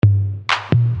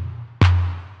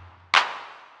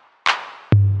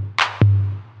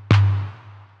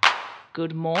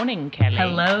Good morning, Kelly.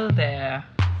 Hello there.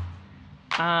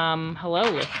 Hello,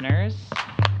 listeners,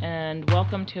 and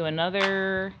welcome to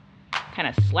another kind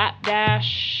of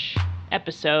slapdash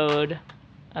episode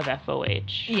of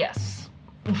FOH. Yes.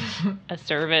 a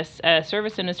service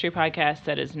industry podcast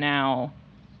that is now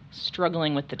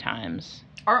struggling with the times.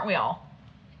 Aren't we all?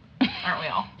 Aren't we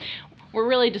all? We're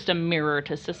really just a mirror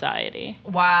to society.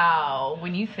 Wow.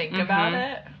 When you think about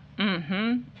it,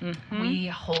 we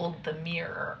hold the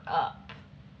mirror up.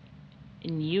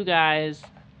 And you guys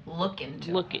look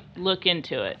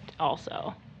into it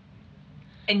also.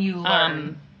 And you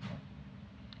learn.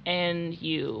 And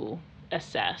you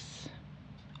assess.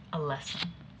 A lesson.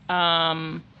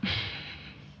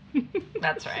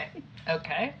 That's right.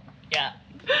 Okay. Yeah.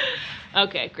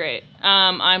 Okay, great.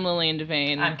 I'm Lillian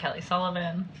Devane. I'm Kelly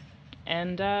Sullivan.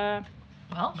 And,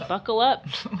 welcome. Buckle up.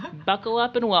 Buckle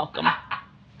up and welcome.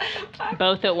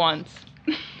 Both at once.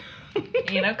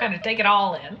 Kind of take it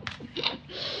all in.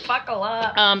 Buckle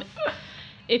up.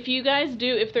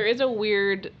 If there is a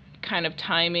weird kind of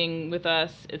timing with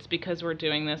us, it's because we're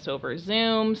doing this over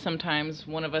Zoom. Sometimes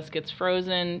one of us gets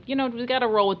frozen. We got to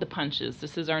roll with the punches.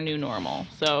 This is our new normal.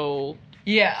 So,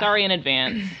 yeah. Sorry in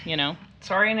advance,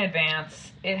 Sorry in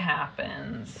advance. It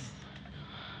happens.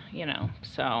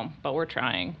 But we're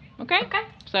trying. Okay? Okay.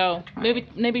 So,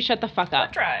 maybe shut the fuck up.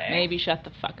 We're trying. Maybe shut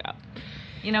the fuck up.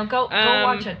 Go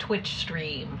watch a Twitch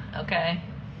stream, okay?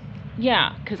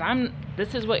 Yeah, because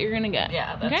this is what you're going to get.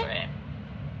 Yeah, that's okay?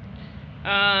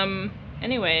 right.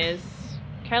 Anyways,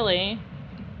 Kelly,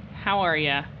 how are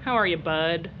you? How are you,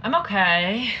 bud? I'm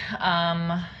okay.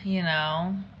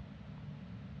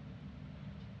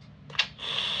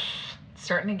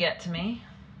 Starting to get to me.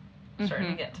 I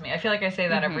feel like I say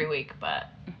that every week, but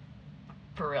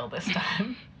for real this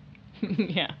time.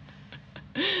 Yeah.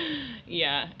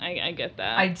 Yeah, I get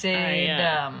that. I did,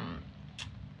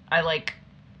 I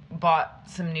bought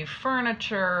some new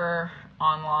furniture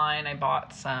online. I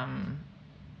bought some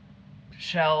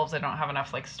shelves. I don't have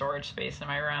enough storage space in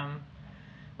my room,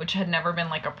 which had never been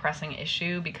a pressing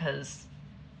issue because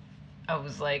I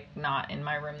was not in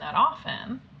my room that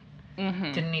often.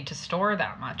 Didn't need to store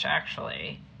that much,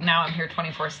 actually. Now I'm here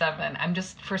 24/7. I'm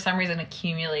just, for some reason,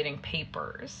 accumulating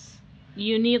papers.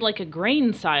 You need a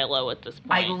grain silo at this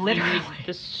point. I literally... You need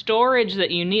the storage that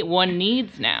one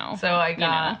needs now. So I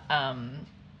got,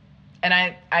 and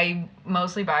I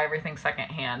mostly buy everything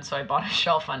secondhand, so I bought a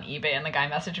shelf on eBay, and the guy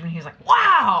messaged me, and he was like,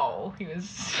 wow! He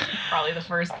was probably the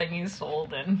first thing he's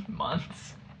sold in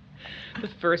months. The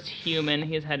first human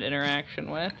he's had interaction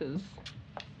with is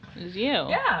you.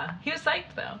 Yeah, he was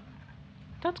psyched, though.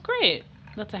 That's great.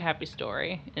 That's a happy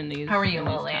story in these How are you,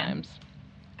 Lillian? Times.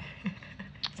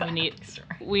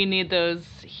 We need those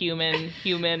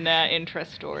human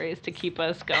interest stories to keep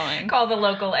us going. Call the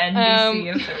local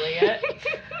NBC affiliate.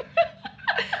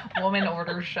 Woman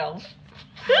orders shelf.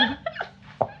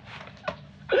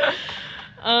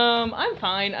 I'm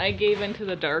fine. I gave into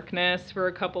the darkness for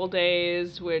a couple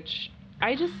days, which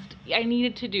I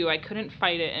needed to do. I couldn't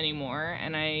fight it anymore,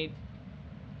 and I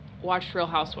watched Real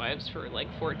Housewives for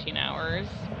 14 hours,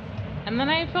 and then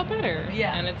I felt better.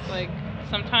 Yeah. And it's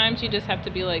sometimes you just have to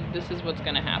be this is what's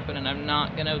gonna happen, and I'm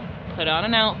not gonna put on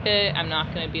an outfit. I'm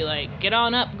not gonna be get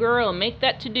on up, girl, and make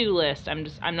that to-do list.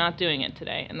 I'm not doing it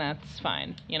today, and that's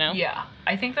fine, Yeah,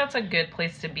 I think that's a good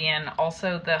place to be in.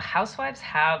 Also, the Housewives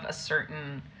have a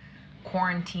certain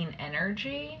quarantine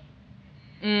energy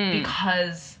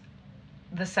because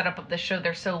the setup of the show,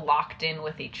 they're so locked in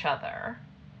with each other.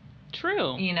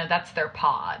 True. That's their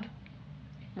pod.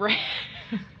 Right.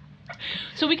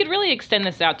 So we could really extend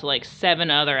this out to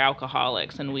 7 other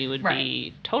alcoholics, and we would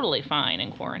be totally fine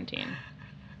in quarantine.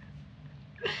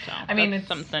 So it's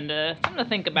something to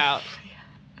think about.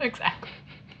 Yeah, exactly.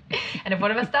 And if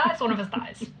one of us dies, one of us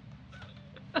dies.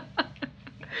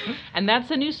 And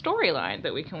that's a new storyline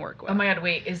that we can work with. Oh my god,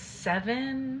 wait, is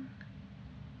 7?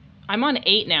 I'm on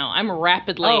 8 now. I'm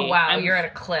rapidly... Oh wow, you're at a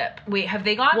clip. Wait, have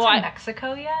they gone to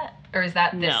Mexico yet? Or is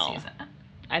that this season?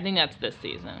 I think that's this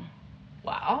season.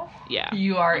 Wow. Yeah.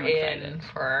 You are in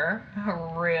for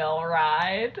a real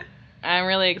ride. I'm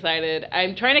really excited.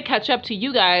 I'm trying to catch up to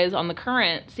you guys on the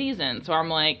current season, so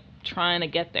I'm trying to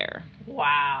get there.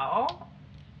 Wow.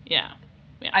 Yeah.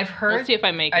 I've heard... We'll see if I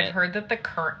make it. I've heard that the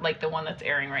current, the one that's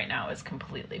airing right now is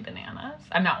completely bananas.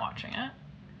 I'm not watching it.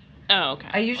 Oh, okay.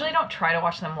 I usually don't try to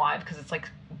watch them live because it's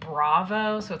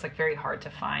Bravo, so it's very hard to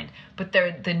find. But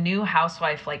the new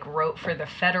housewife wrote for the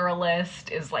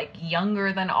Federalist, is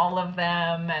younger than all of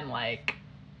them, and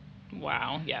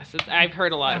Wow. Yes, I've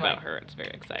heard a lot about her. It's very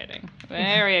exciting.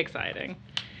 Very exciting.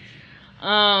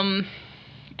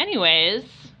 Anyways,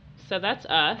 so that's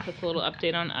us. That's a little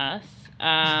update on us.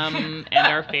 and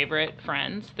our favorite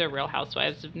friends, the Real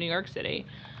Housewives of New York City,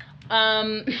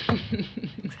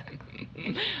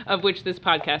 of which this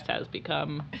podcast has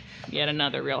become yet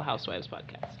another Real Housewives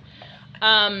podcast.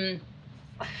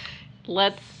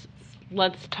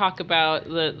 Let's talk about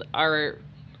our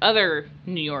other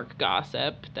New York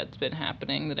gossip that's been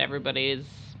happening that everybody's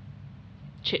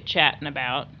chit-chatting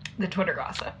about. The Twitter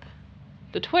gossip.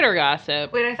 The Twitter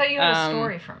gossip. Wait, I thought you had a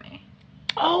story for me.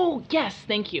 Oh, yes,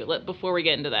 thank you. Before we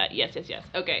get into that. Yes.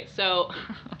 Okay, so...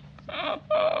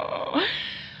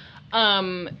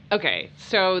 okay,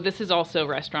 so this is also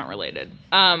restaurant related.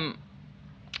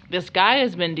 This guy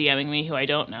has been DMing me who I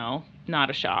don't know. Not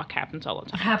a shock. Happens all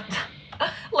the time.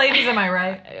 Ladies, am I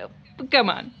right?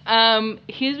 Come on.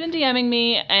 He's been DMing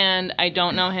me, and I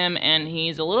don't know him, and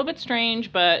he's a little bit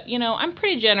strange, but, you know, I'm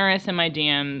pretty generous in my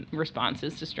DM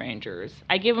responses to strangers.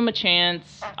 I give him a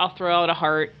chance. I'll throw out a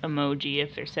heart emoji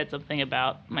if they said something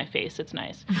about my face that's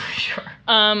nice. Sure.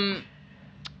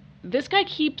 This guy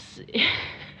keeps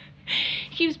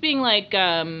being like,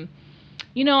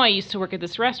 you know, I used to work at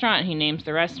this restaurant, and he names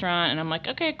the restaurant, and I'm like,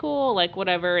 okay, cool, like,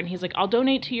 whatever, and he's like, I'll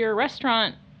donate to your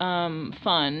restaurant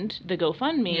fund, the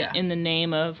GoFundMe, in the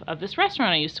name of this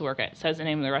restaurant I used to work at. It says the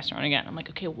name of the restaurant again. I'm like,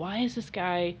 okay, why is this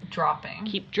guy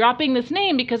keep dropping this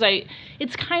name? Because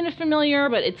it's kind of familiar,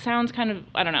 but it sounds kind of,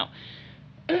 I don't know.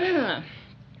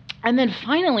 And then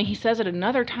finally he says it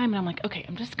another time, and I'm like, okay,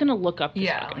 I'm just gonna look up this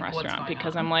fucking restaurant,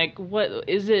 because I'm like, what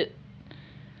is it?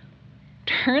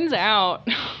 Turns out,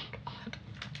 oh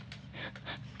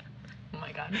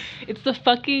my god, it's the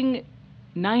fucking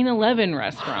 9/11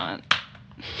 restaurant.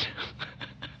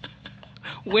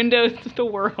 Windows to the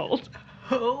world.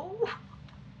 Oh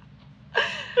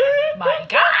my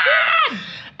god!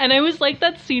 And I was like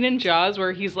that scene in Jaws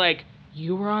where he's like,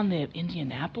 you were on the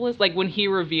Indianapolis? Like when he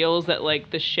reveals that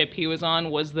like the ship he was on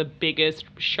was the biggest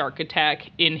shark attack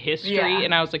in history. Yeah.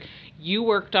 And I was like, you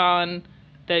worked on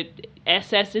the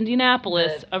SS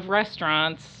Indianapolis of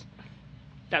restaurants.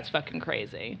 That's fucking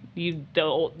crazy.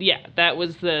 That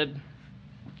was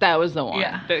the one.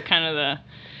 Yeah. The kind of the...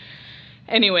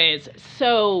 Anyways,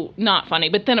 so not funny.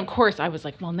 But then, of course, I was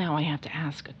like, well, now I have to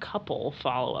ask a couple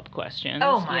follow-up questions.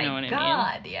 Oh, my you know what God,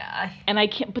 I mean? Yeah. And I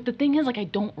can't... But the thing is, like, I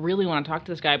don't really want to talk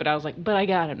to this guy, but I was like, but I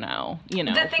gotta know, you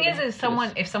know. The thing is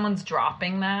if someone's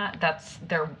dropping that, that's...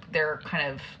 They're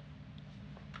kind of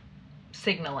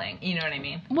signaling, you know what I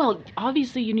mean? Well,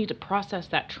 obviously you need to process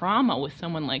that trauma with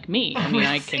someone like me. I mean,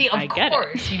 I get it. Of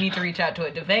course, you need to reach out to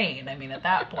a Devane. I mean, at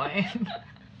that point...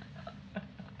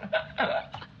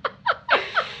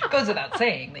 Goes without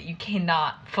saying that you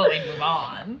cannot fully move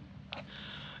on.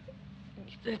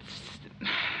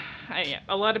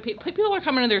 A lot of people are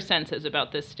coming to their senses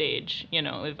about this stage, you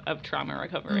know, of trauma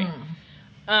recovery.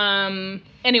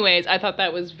 Anyways, I thought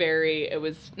that was it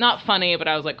was not funny, but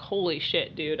I was like, holy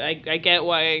shit, dude. I get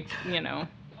why, you know,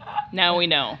 now we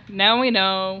know.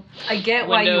 I get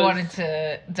why you wanted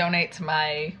to donate to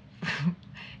my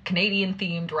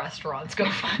Canadian-themed restaurants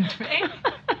GoFundMe.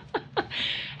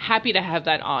 Happy to have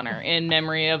that honor in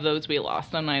memory of those we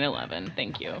lost on 9/11.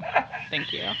 Thank you.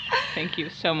 Thank you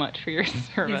so much for your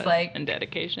service and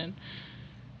dedication.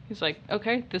 He's like,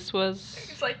 okay, this was...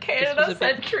 He's like, Canada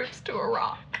sent troops to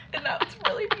Iraq, and that was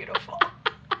really beautiful.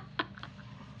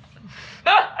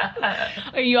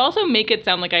 You also make it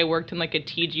sound like I worked in like a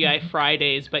TGI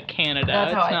Fridays, but Canada.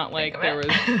 That's it's not like there was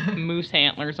moose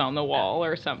antlers on the wall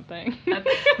or something.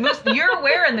 You're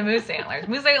wearing the moose antlers.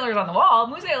 Moose antlers on the wall,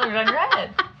 moose antlers on your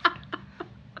head.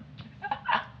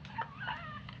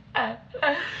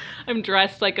 I'm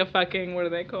dressed like a fucking, what are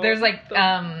they called? There's like,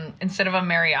 instead of a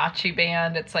mariachi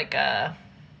band, it's like a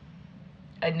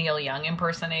Neil Young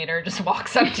impersonator just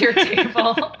walks up to your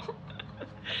table.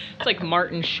 It's like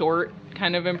Martin Short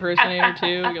kind of impersonator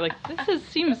too. You're like,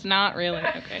 seems not really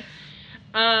okay.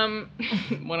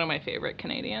 One of my favorite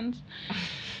Canadians.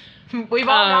 We've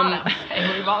all got him.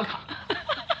 Hey, we've all got him.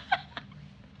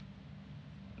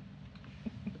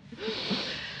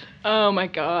 Oh my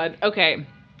god. Okay.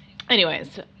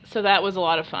 Anyways, so that was a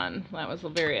lot of fun. That was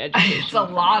very educational. It's a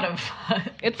lot of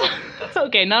fun. It's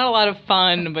okay, not a lot of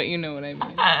fun, but you know what I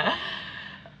mean.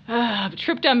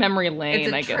 Trip down memory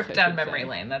lane, I guess. It's a trip down memory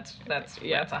lane. That's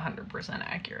 100%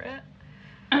 accurate.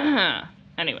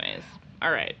 Anyways,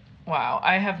 all right. Wow,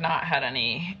 I have not had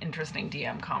any interesting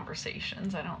DM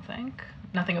conversations, I don't think.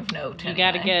 Nothing of note. You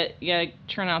gotta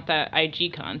turn out that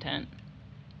IG content.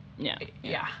 Yeah.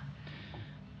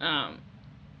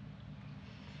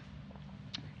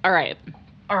 All right.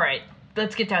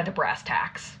 Let's get down to brass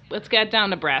tacks. We've got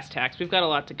a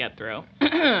lot to get through.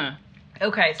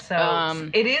 Okay,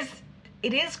 so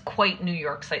it is quite New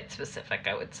York site specific,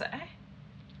 I would say.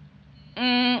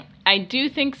 I do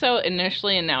think so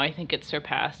initially, and now I think it's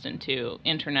surpassed into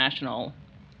international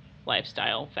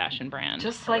lifestyle fashion brand.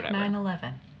 Just like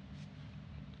 9/11.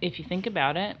 If you think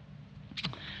about it.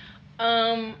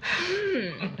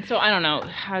 So I don't know.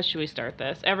 How should we start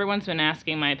this? Everyone's been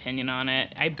asking my opinion on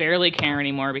it. I barely care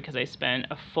anymore because I spent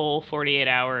a full 48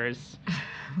 hours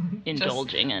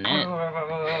indulging in it.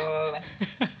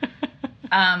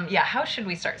 Yeah, how should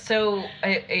we start? So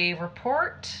a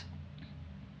report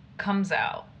comes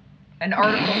out. An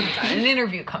article comes out. An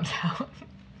interview comes out.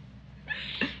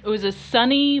 It was a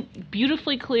sunny,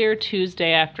 beautifully clear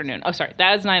Tuesday afternoon. Oh, sorry.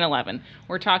 That is 9/11.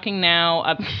 We're talking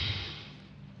now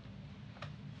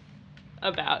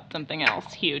about something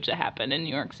else huge that happened in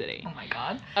New York City. Oh, my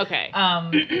God. Okay.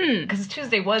 Because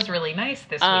Tuesday was really nice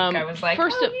this week. I was like,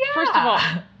 first of all,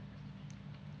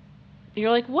 you're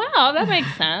like, wow, that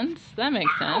makes sense. That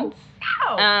makes sense.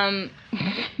 Wow.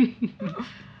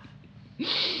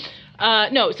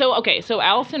 No, so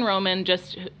Alison Roman,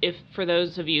 just if for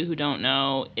those of you who don't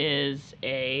know, is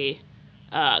a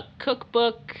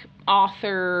cookbook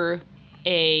author,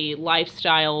 a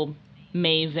lifestyle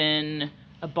maven,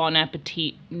 a Bon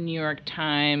Appetit New York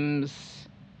Times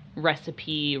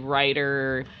recipe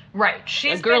writer. Right.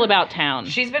 She's a girl about town.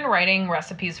 She's been writing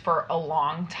recipes for a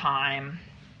long time.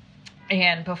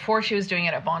 And before she was doing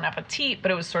it at Bon Appetit, but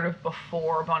it was sort of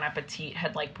before Bon Appetit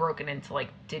had like broken into like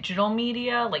digital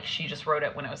media. Like she just wrote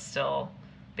it when it was still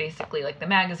basically like the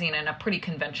magazine and a pretty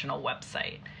conventional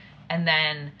website. And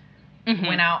then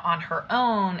went out on her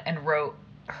own and wrote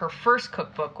her first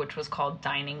cookbook, which was called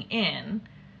Dining In,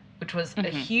 which was a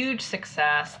huge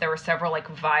success. There were several like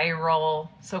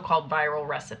so-called viral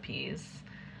recipes.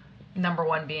 Number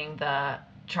one being the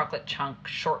chocolate chunk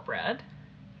shortbread.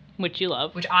 Which you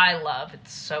love. Which I love.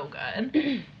 It's so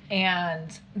good.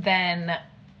 And then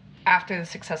after the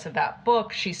success of that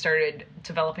book, she started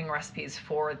developing recipes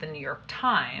for the New York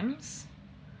Times.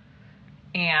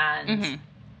 And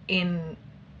in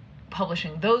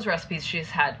publishing those recipes,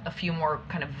 she's had a few more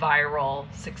kind of viral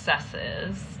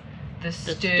successes. The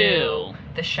stew,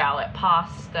 the shallot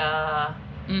pasta,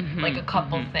 like a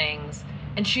couple things.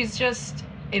 And she's just,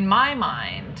 in my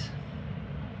mind,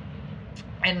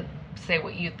 and say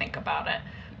what you think about it,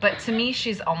 but to me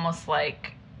she's almost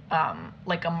like a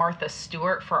Martha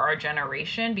Stewart for our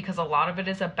generation, because a lot of it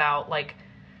is about like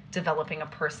developing a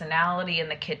personality in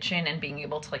the kitchen and being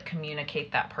able to like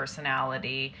communicate that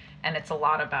personality. And it's a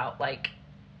lot about like,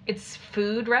 it's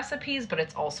food recipes, but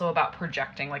it's also about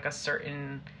projecting like a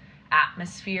certain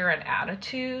atmosphere and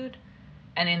attitude.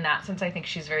 And in that sense, I think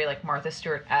she's very like Martha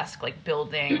Stewart-esque, like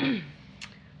building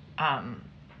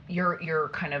your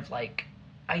kind of like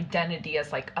identity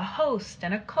as like a host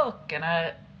and a cook and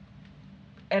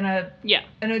an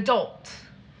adult.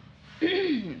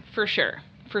 For sure.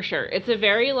 It's a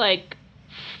very like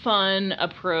fun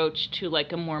approach to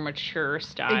like a more mature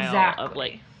style of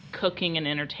like cooking and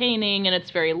entertaining, and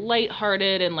it's very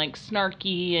lighthearted and like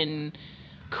snarky and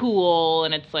cool,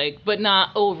 and it's like, but not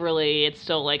overly. It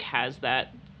still like has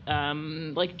that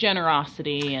like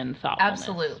generosity and thoughtfulness.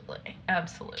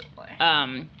 Absolutely.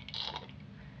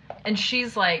 And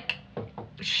she's like,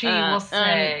 she will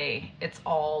say it's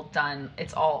all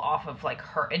off of like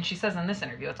her, and she says in this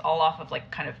interview, it's all off of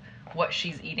like kind of what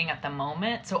she's eating at the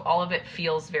moment. So all of it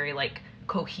feels very like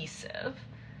cohesive,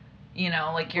 you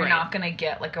know, like you're not going to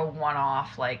get like a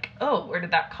one-off, like, oh, where did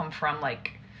that come from?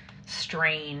 Like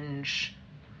strange,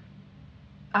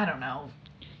 I don't know.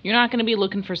 You're not going to be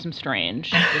looking for some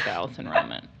strange with Alison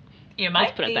Roman. You might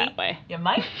Let's put it that way. You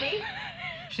might be.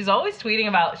 She's always tweeting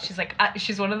about, she's like,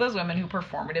 she's one of those women who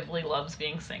performatively loves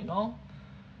being single.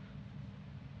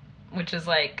 Which is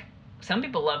like, some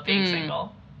people love being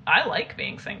single. I like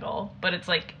being single. But it's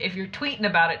like, if you're tweeting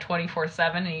about it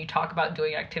 24/7 and you talk about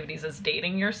doing activities as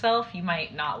dating yourself, you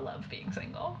might not love being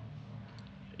single.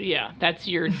 Yeah, that's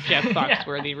your Jeff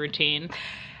Foxworthy routine.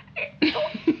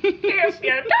 If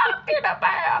you're talking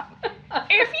about,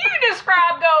 if you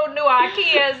describe going to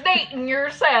IKEA as dating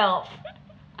yourself,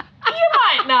 you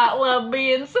might not love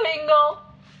being single.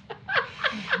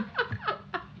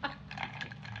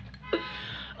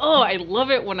 Oh, I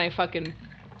love it when I fucking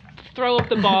throw up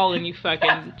the ball and you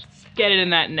fucking get it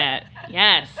in that net.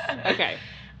 Yes. Okay.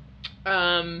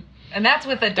 And that's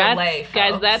with a delay, folks.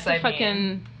 Guys,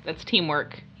 that's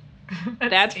teamwork.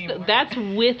 That's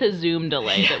with a Zoom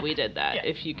delay that we did that. Yeah.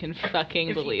 If you can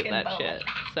fucking believe that shit.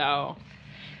 So,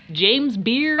 James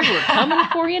Beard, we're coming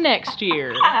for you next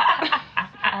year.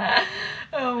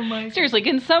 Oh my God. Seriously,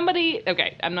 can somebody...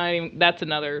 Okay, I'm not even... That's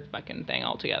another fucking thing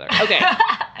altogether. Okay.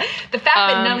 The fact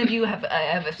that none of you have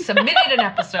submitted an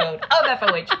episode of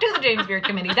FOH to the James Beard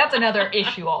Committee, that's another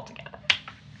issue altogether.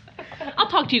 I'll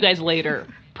talk to you guys later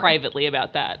privately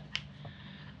about that.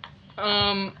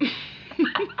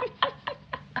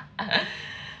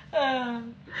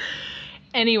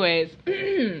 Anyways,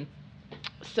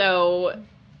 so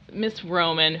Miss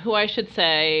Roman, who I should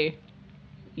say,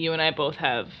 you and I both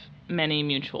have many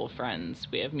mutual friends.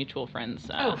 We have mutual friends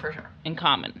for sure. in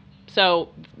common. So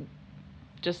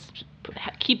just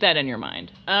keep that in your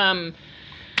mind.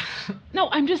 No,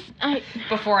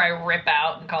 Before I rip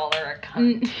out and call her a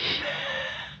cunt.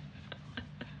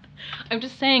 I'm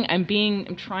just saying I'm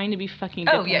trying to be fucking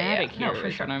diplomatic here. No,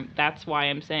 for sure. That's why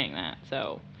I'm saying that.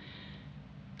 So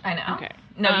I know. Okay.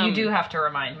 No, you do have to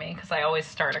remind me, because I always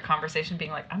start a conversation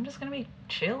being like, I'm just going to be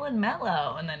chill and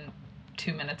mellow. And then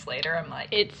 2 minutes later, I'm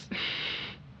like...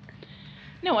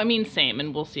 No, I mean, same,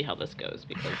 and we'll see how this goes,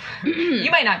 because...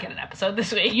 You might not get an episode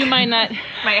this week. You might not...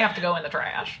 Might have to go in the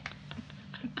trash.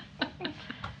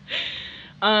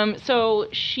 So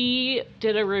she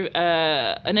did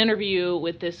an interview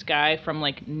with this guy from,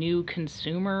 like,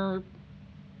 newconsumer...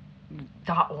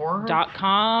 .org?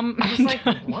 .com. I was like,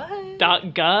 what?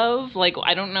 .gov. Like,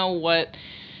 I don't know what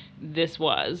this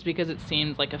was, because it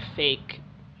seemed like a fake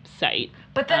site.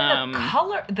 But then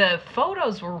the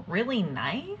photos were really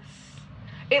nice.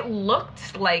 It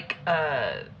looked like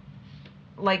they're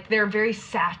very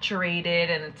saturated,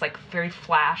 and it's like very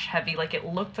flash heavy. Like, it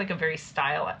looked like a very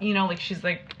style, like she's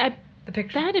like the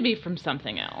picture. That had to be from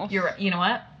something else. You're right. You know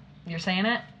what? You're saying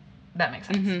it? That makes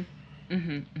sense.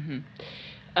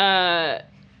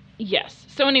 Yes.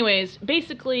 So anyways,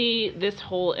 basically this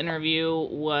whole interview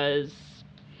was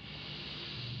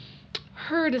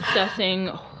her discussing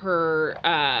her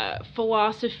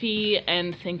philosophy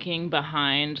and thinking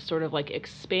behind sort of like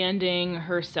expanding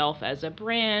herself as a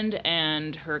brand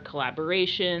and her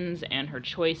collaborations and her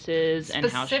choices and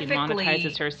how she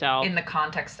monetizes herself. In the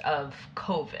context of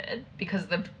COVID, because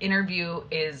the interview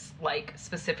is like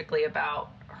specifically about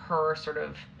her sort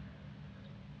of...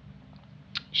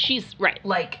 She's right.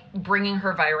 Like bringing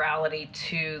her virality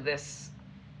to this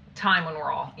time when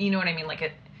we're all, you know what I mean?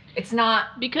 Like it's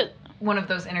not because one of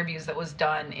those interviews that was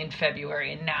done in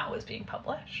February and now is being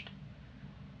published.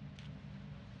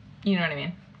 You know what I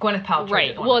mean? Gwyneth Paltrow.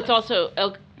 Right. Well, it's also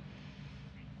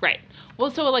right. Well,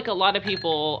 so like a lot of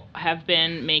people have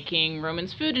been making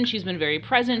Roman's food, and she's been very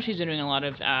present. She's been doing a lot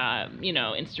of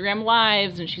Instagram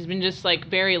lives, and she's been just like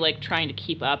very like trying to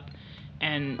keep up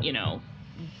and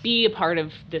be a part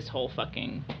of this whole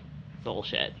fucking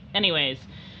bullshit. Anyways,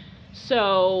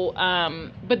 so,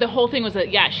 but the whole thing was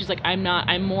that, she's like,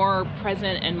 I'm more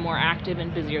present and more active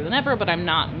and busier than ever, but I'm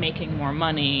not making more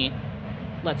money.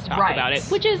 Let's talk about it.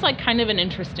 Which is like kind of an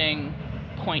interesting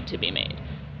point to be made.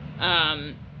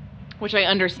 Which I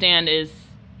understand is,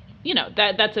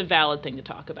 that's a valid thing to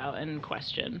talk about and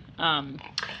question.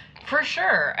 For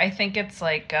sure. I think it's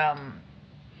like,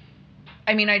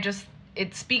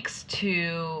 it speaks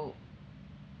to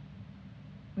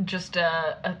just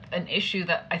an issue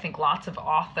that I think lots of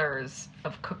authors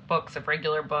of cookbooks, of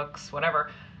regular books,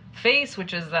 whatever, face,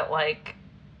 which is that like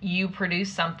you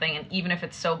produce something, and even if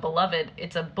it's so beloved,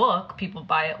 it's a book, people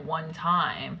buy it one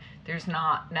time. There's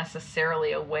not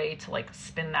necessarily a way to like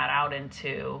spin that out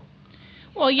into...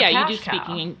 Well, yeah,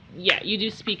 you do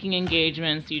speaking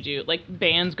engagements, you do like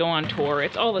bands go on tour,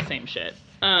 it's all the same shit.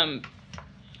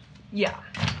 Yeah.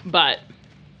 But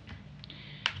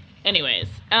anyways,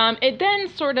 it then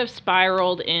sort of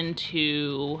spiraled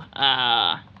into,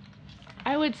 I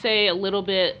would say, a little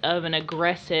bit of an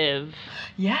aggressive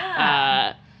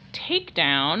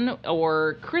takedown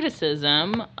or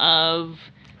criticism of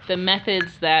the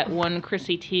methods that one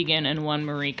Chrissy Teigen and one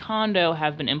Marie Kondo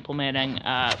have been implementing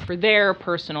for their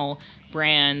personal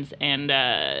brands and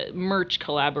merch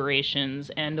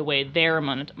collaborations and the way they're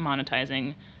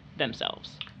monetizing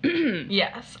themselves.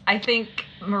 Yes. I think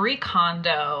Marie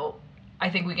Kondo, I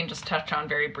think we can just touch on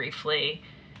very briefly.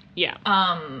 Yeah.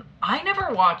 I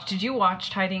never watched. Did you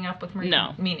watch Tidying Up with Marie?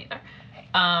 No. Me neither.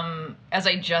 As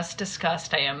I just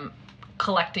discussed, I am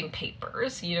collecting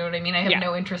papers. You know what I mean? I have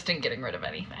no interest in getting rid of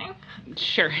anything.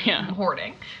 Sure, yeah. I'm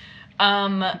hoarding.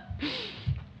 But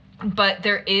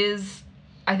there is,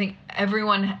 I think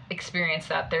everyone experienced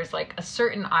that. There's like a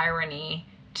certain irony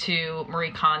to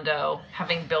Marie Kondo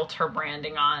having built her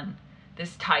branding on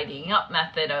this tidying up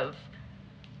method of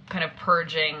kind of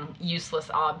purging useless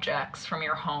objects from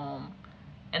your home.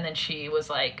 And then she was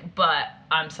like, but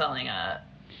I'm selling a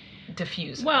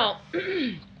diffuser. Well,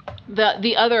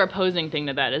 The other opposing thing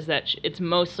to that is that it's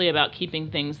mostly about keeping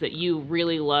things that you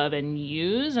really love and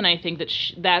use, and I think that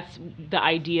that's the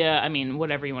idea. I mean,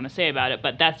 whatever you want to say about it,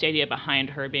 but that's the idea behind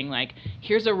her being like,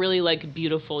 here's a really like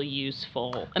beautiful,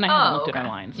 useful. And I haven't looked at her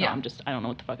line, so I don't know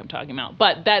what the fuck I'm talking about.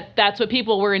 But that's what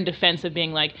people were in defense of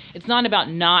being like. It's not about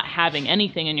not having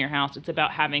anything in your house. It's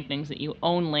about having things that you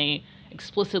only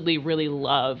explicitly really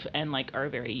love and like are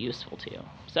very useful to you.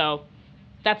 So.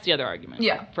 That's the other argument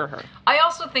for her. I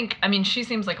also think, I mean, she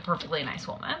seems like a perfectly nice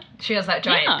woman. She has that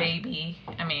giant baby.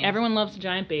 I mean... Everyone loves a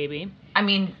giant baby. I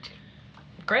mean,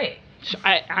 great.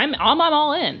 I'm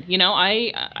all in. You know,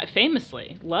 I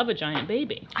famously love a giant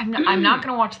baby. I'm not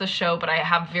going to watch the show, but I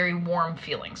have very warm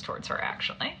feelings towards her,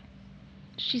 actually.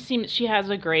 She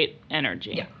has a great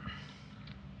energy. Yeah.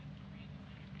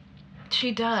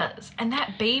 She does. So. And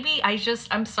that baby,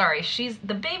 I'm sorry,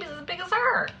 the baby's as big as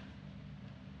her.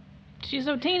 She's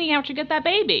so teeny. How'd you get that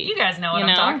baby? You guys know what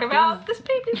I'm talking about. This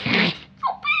baby's so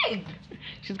big.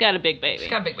 She's got a big baby. She's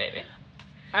got a big baby.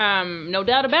 No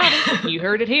doubt about it. You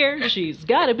heard it here. She's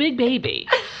got a big baby.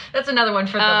 That's another one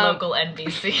for the local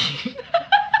NBC.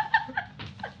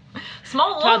 Small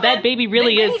woman. Todd, that baby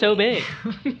really is so big.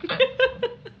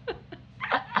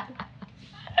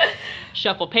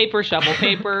 Shuffle paper,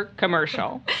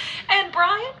 commercial. And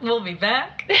Brian will be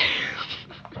back.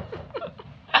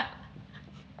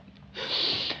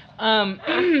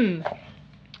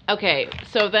 Okay,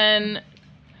 so then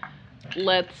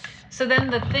the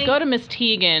thing... Go to Miss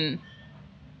Teigen.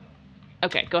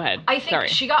 Okay, go ahead. I think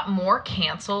she got more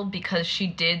canceled because she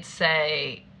did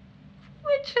say,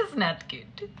 which is not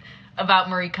good, about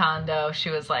Marie Kondo. She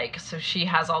was like, so she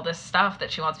has all this stuff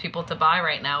that she wants people to buy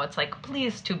right now. It's like,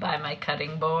 please to buy my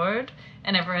cutting board.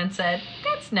 And everyone said,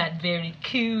 that's not very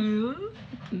cool.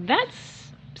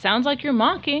 Sounds like you're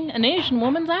mocking an Asian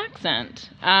woman's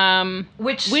accent.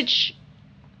 Which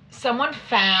someone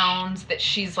found that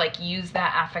she's like used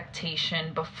that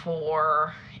affectation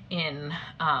before in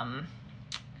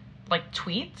like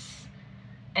tweets,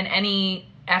 and any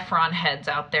Efron heads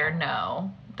out there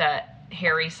know that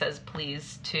Harry says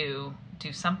please to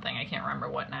do something. I can't remember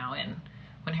what now in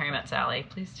When Harry Met Sally.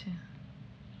 Please to.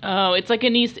 Oh, it's like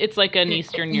an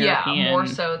Eastern European. Yeah, more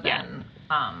so than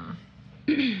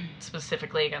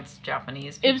specifically against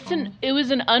Japanese people. It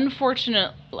was an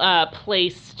unfortunate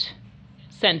placed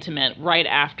sentiment right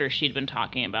after she'd been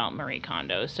talking about Marie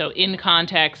Kondo. So in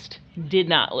context, did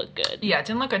not look good. Yeah, it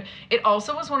didn't look good. It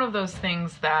also was one of those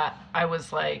things that I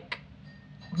was like,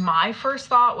 my first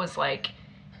thought was like,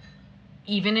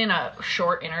 even in a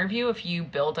short interview, if you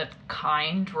build a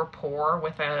kind rapport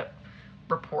with a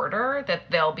reporter, that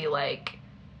they'll be like,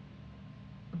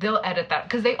 they'll edit that,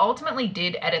 because they ultimately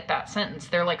did edit that sentence.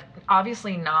 They're like,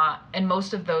 obviously not, and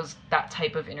most of that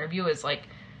type of interview is like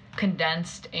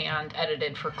condensed and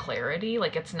edited for clarity.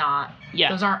 Like it's not,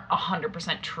 those aren't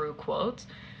 100% true quotes.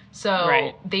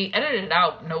 So they edited it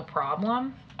out, no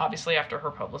problem. Obviously after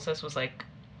her publicist was like,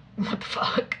 what the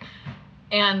fuck?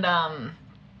 And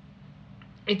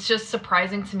it's just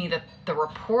surprising to me that the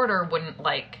reporter wouldn't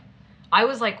like, I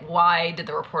was like, why did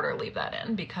the reporter leave that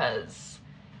in? Because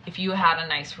if you had a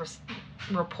nice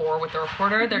rapport with the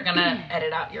reporter, they're going to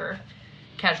edit out your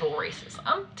casual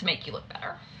racism to make you look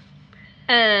better.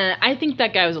 I think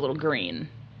that guy was a little green.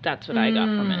 That's what I got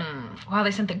from it. Wow, they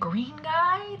sent the green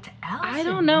guy to Allison. I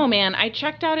don't know, man. I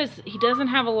checked out he doesn't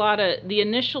have a lot of, the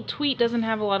initial tweet doesn't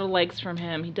have a lot of likes from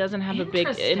him. He doesn't have a big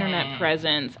internet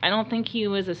presence. I don't think he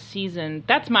was a seasoned,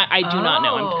 I do not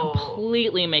know. I'm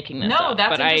completely making this up. No,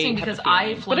 that's interesting because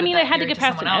I floated they had to get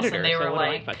past an editor, and they were so like, what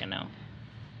do I fucking know?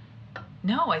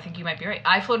 No, I think you might be right.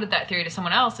 I floated that theory to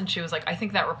someone else, and she was like, I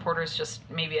think that reporter's just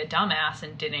maybe a dumbass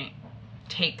and didn't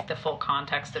take the full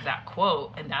context of that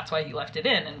quote, and that's why he left it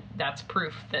in, and that's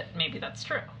proof that maybe that's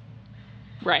true.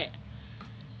 Right.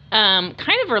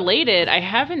 Kind of related, I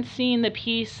haven't seen the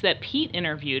piece that Pete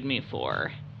interviewed me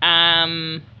for.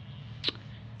 Not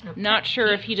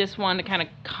sure if he just wanted to kind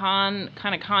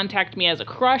of contact me as a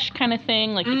crush kind of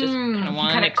thing, like he just kind of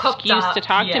wanted an excuse to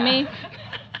talk to me.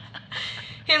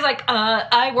 He was like,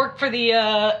 I work for the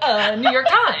New York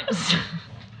Times.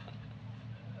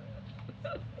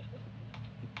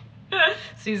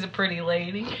 She's a pretty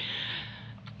lady.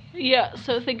 Yeah,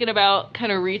 so thinking about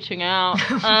kind of reaching out.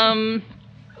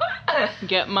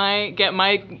 Get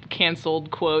my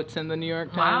canceled quotes in the New York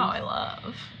Times. Wow, I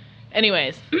love.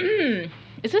 Anyways,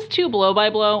 is this too blow by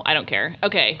blow? I don't care.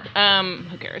 Okay,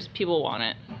 who cares? People want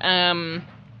it.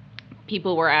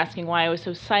 People were asking why I was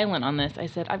so silent on this. I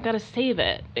said, I've got to save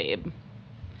it, babe.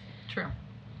 True.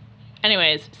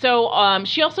 Anyways, so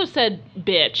she also said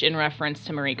bitch in reference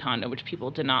to Marie Kondo, which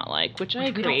people did not like, which I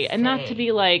agree. And not to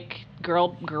be like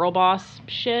girl boss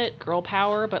shit, girl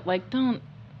power, but like don't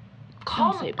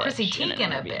call say Chrissy bitch in an Teigen a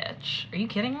interview. bitch. Are you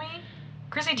kidding me?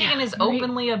 Chrissy Teigen Yeah, is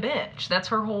openly a bitch. That's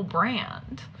her whole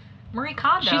brand. Marie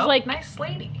Kondo, She's like- nice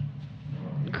lady.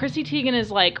 Chrissy Teigen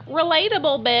is like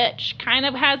relatable bitch, kind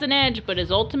of has an edge, but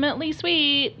is ultimately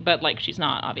sweet. But like she's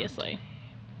not, obviously.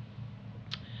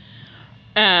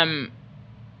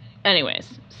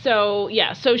 Anyways, so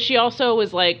yeah, so she also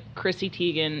was like Chrissy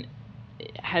Teigen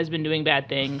has been doing bad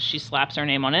things. She slaps her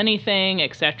name on anything,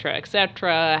 etc.,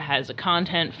 etc. Has a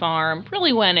content farm.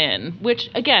 Really went in. Which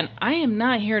again, I am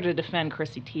not here to defend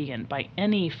Chrissy Teigen by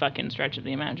any fucking stretch of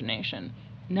the imagination.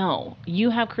 No,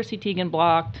 you have Chrissy Teigen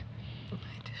blocked.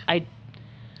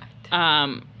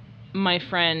 My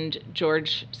friend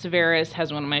George Severus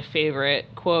has one of my favorite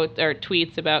quotes or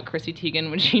tweets about Chrissy Teigen,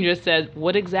 which he just says,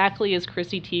 "What exactly is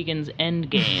Chrissy Teigen's end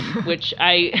game?" Which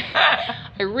I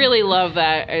really love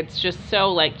that. It's just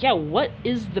so like, yeah, what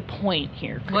is the point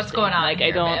here, Chrissy? What's going on Like, here,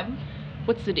 I don't. babe?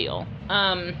 What's the deal?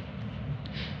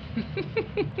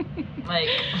 Like,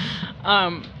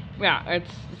 yeah,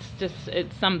 it's just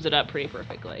it sums it up pretty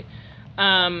perfectly.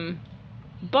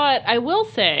 But I will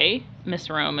say, Miss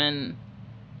Roman,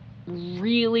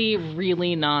 really,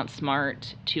 really not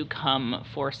smart to come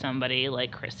for somebody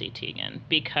like Chrissy Teigen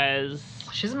because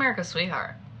she's America's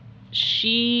sweetheart.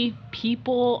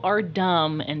 people are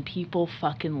dumb and people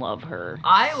fucking love her.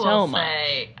 I so will much.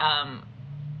 say,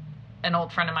 an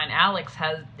old friend of mine, Alex,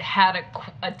 has had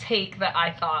a take that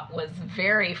I thought was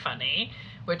very funny,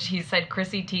 which he said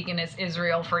Chrissy Teigen is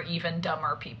Israel for even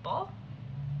dumber people.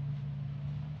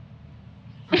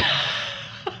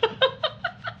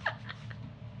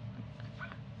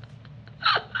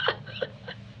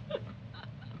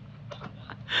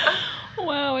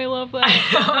 Wow, I love that.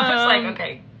 I was like,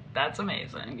 okay, that's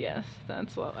amazing. Yes,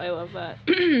 I love that.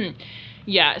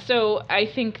 Yeah, so I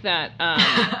think that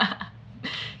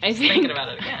Thinking about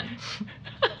it again.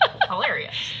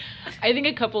 Hilarious. I think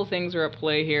a couple things are at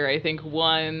play here. I think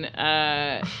one,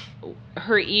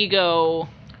 her ego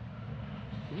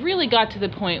really got to the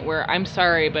point where, I'm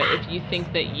sorry, but if you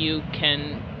think that you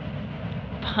can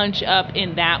punch up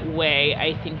in that way,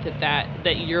 I think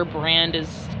that your brand is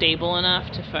stable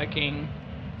enough to fucking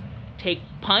take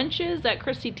punches at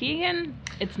Chrissy Teigen.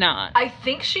 It's not. I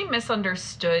think she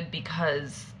misunderstood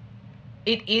because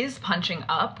it is punching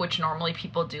up, which normally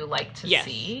people do like to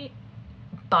see,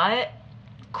 but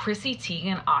Chrissy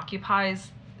Teigen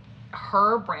occupies,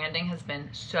 her branding has been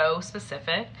so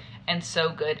specific and so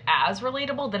good as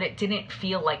relatable that it didn't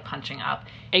feel like punching up.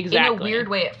 Exactly. In a weird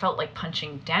way, it felt like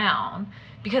punching down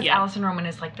because Alison Roman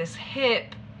is like this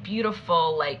hip,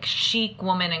 beautiful, like chic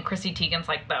woman, and Chrissy Teigen's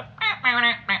like the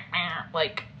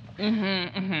like.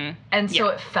 And so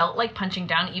it felt like punching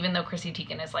down, even though Chrissy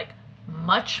Teigen is like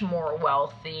much more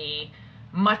wealthy,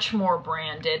 much more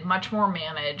branded, much more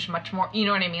managed, much more, you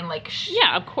know what I mean? Like,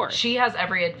 of course. She has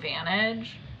every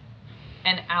advantage,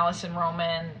 and Alison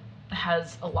Roman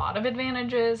has a lot of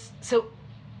advantages. So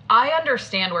I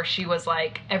understand where she was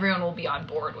like, everyone will be on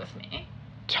board with me.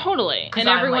 Totally. And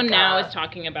I'm everyone like now is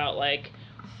talking about like,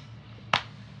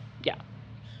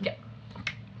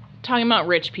 talking about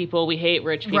rich people. We hate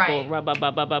rich people. Right.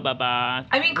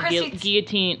 I mean,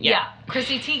 guillotine.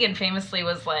 Chrissy Teigen famously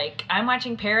was like, I'm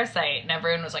watching Parasite, and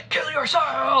everyone was like, kill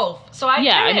yourself. So I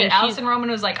get it. Alison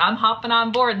Roman was like, I'm hopping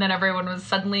on board, and then everyone was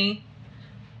suddenly.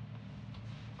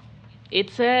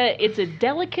 It's a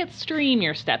delicate stream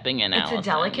you're stepping in, Allison. It's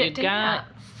a delicate dance.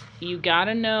 You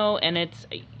gotta know, and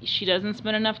she doesn't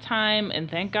spend enough time, and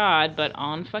thank God, but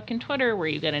on fucking Twitter, where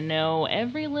you gotta know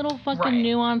every little fucking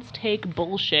nuanced take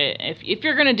bullshit. If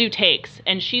you're gonna do takes,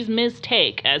 and she's Ms.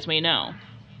 Take, as we know.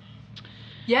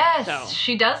 Yes,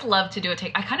 she does love to do a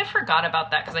take. I kind of forgot about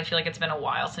that because I feel like it's been a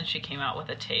while since she came out with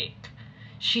a take.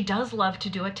 She does love to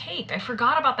do a take. I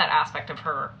forgot about that aspect of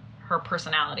her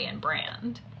personality and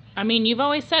brand. I mean, you've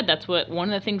always said that's what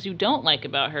one of the things you don't like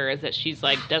about her is that she's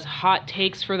like does hot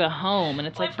takes for the home, and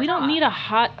it's like we don't need a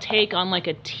hot take on like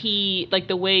a tea, like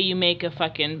the way you make a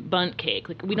fucking bundt cake.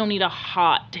 Like we don't need a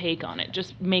hot take on it.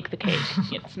 Just make the cake.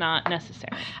 It's not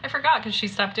necessary. I forgot because she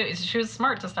stopped doing it. She was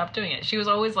smart to stop doing it. She was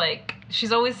always like,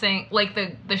 she's always saying like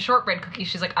the shortbread cookies.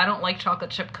 She's like, I don't like chocolate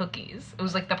chip cookies. It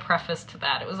was like the preface to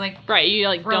that. It was like, right, you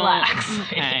like relax.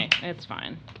 Don't. Okay, it's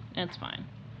fine. It's fine.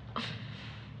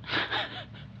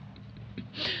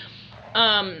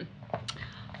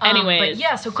 Anyways, but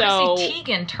yeah, so Chrissy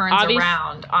Teigen turns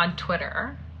around on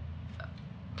Twitter.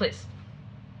 Please.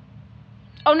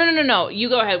 Oh, no. You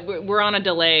go ahead. We're on a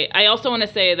delay. I also want to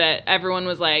say that everyone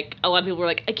was like, a lot of people were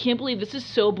like, I can't believe this is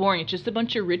so boring. It's just a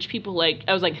bunch of rich people. Like,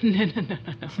 I was like, no.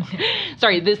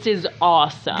 Sorry, this is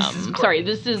awesome. Sorry,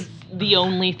 this is the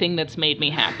only thing that's made me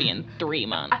happy in 3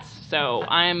 months. So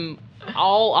I'm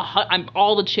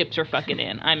all the chips are fucking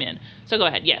in. I'm in. So go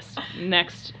ahead. Yes.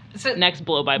 Next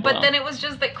blow by blow. But then it was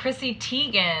just that Chrissy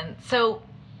Teigen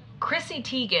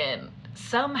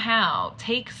somehow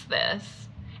takes this,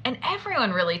 and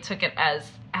everyone really took it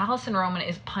as Allison Roman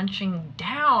is punching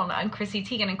down on Chrissy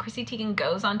Teigen, and Chrissy Teigen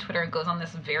goes on Twitter and goes on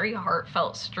this very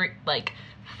heartfelt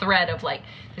thread of like,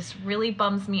 this really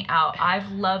bums me out.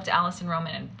 I've loved Allison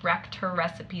Roman and wrecked her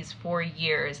recipes for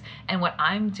years, and what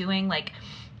I'm doing, like,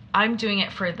 I'm doing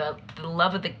it for the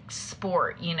love of the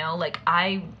sport, you know? Like,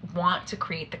 I want to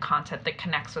create the content that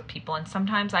connects with people, and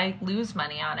sometimes I lose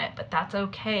money on it, but that's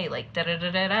okay, like,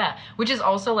 da-da-da-da-da. Which is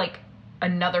also, like,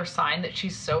 another sign that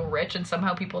she's so rich, and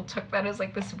somehow people took that as,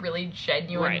 like, this really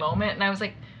genuine moment, and I was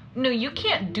like, no, you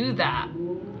can't do that.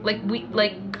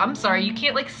 I'm sorry, you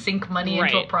can't, like, sink money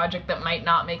into a project that might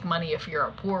not make money if you're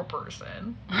a poor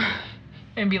person.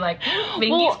 And be like,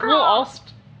 Vingy's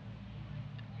crossed.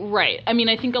 Right. I mean,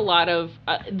 I think a lot of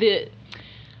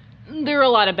there are a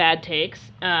lot of bad takes,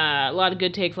 a lot of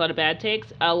good takes, a lot of bad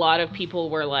takes. A lot of people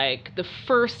were like, the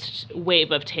first wave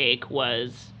of take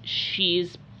was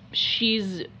she's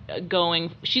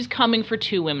coming for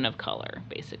 2 women of color,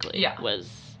 basically. Yeah.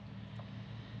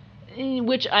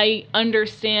 Which I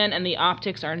understand, and the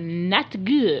optics are not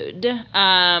good.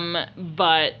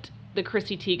 But the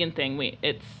Chrissy Teigen thing,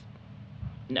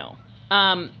 no.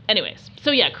 Anyways,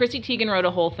 so yeah, Chrissy Teigen wrote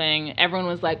a whole thing. Everyone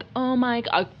was like, oh my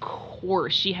God, of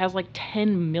course, she has like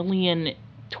 10 million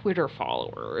Twitter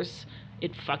followers.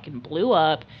 It fucking blew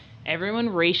up. Everyone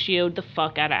ratioed the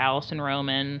fuck out of Allison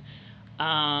Roman.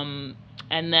 And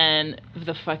then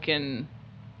the fucking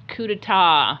coup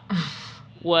d'etat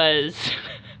was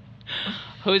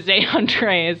Jose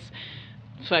Andres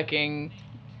fucking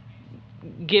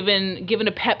given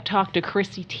a pep talk to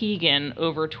Chrissy Teigen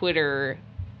over Twitter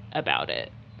about it,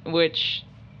 which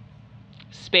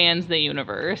spans the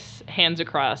universe, hands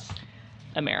across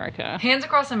America.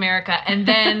 And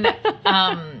then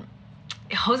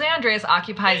Jose Andres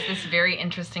occupies this very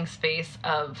interesting space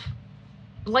of,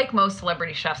 like most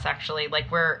celebrity chefs actually,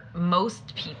 like where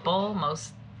most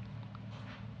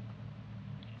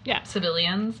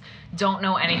civilians don't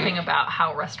know anything about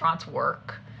how restaurants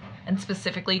work, and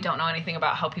specifically don't know anything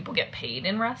about how people get paid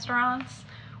in restaurants,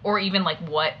 or even like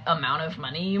what amount of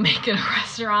money you make in a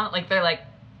restaurant. Like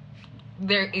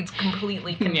it's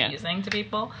completely confusing to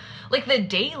people. Like The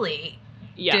Daily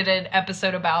did an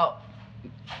episode about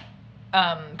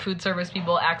food service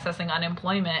people accessing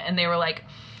unemployment, and they were like,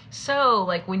 so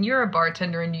like when you're a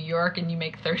bartender in New York and you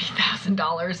make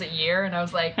 $30,000 a year, and I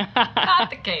was like,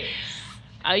 not the case.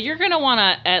 You're gonna want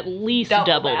to at least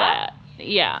double that.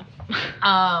 Yeah.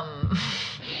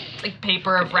 Like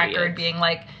Paper of Record being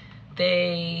like,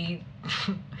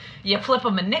 you flip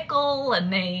them a nickel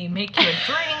and they make you a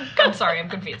drink. I'm sorry, I'm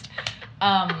confused.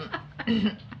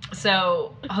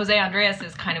 So Jose Andres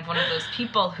is kind of one of those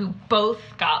people who both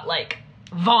got like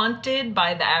vaunted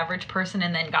by the average person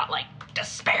and then got like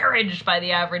disparaged by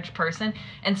the average person.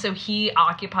 And so he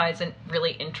occupies a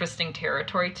really interesting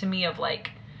territory to me of like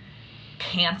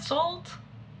canceled,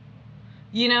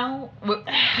 you know?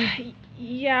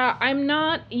 Yeah, I'm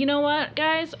not, you know what,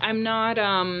 guys? I'm not,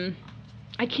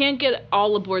 I can't get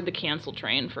all aboard the cancel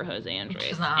train for Jose Andres.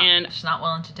 She's not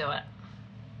willing to do it.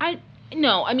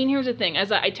 No, I mean, here's the thing.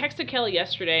 As I texted Kelly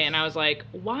yesterday, and I was like,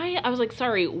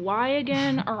 sorry, why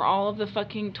again are all of the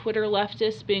fucking Twitter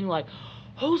leftists being like,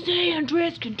 Jose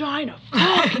Andres can die in a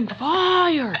fucking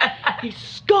fire. He's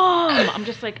scum. I'm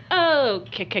just like, oh,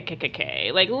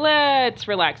 okay. Like, let's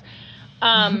relax.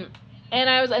 And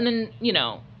then, you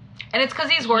know. And it's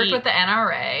because he's worked with the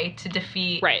NRA to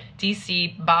defeat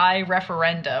DC by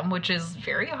referendum, which is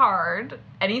very hard.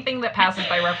 Anything that passes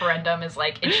by referendum is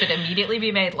like, it should immediately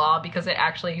be made law because it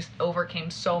actually overcame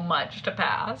so much to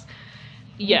pass.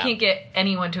 You can't get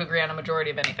anyone to agree on a majority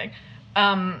of anything.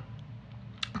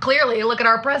 Clearly, look at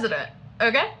our president,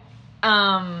 okay?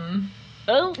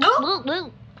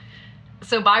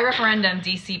 So by referendum,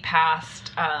 DC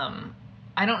passed,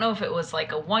 I don't know if it was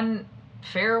like a one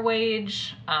fair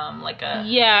wage,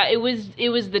 it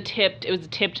was the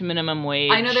tipped minimum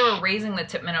wage. I know they were raising the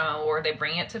tip minimum. Were they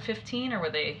bringing it to 15 or were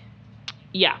they?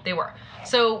 Yeah, they were.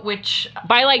 So which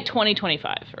by like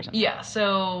 2025 or something. Yeah,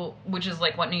 so which is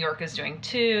like what New York is doing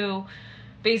too.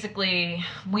 Basically,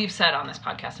 we've said on this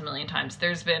podcast a million times,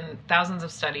 there's been thousands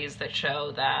of studies that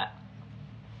show that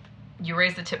you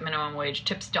raise the tip minimum wage,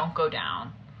 tips don't go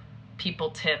down.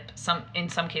 people tip in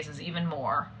some cases even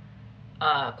more.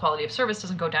 Quality of service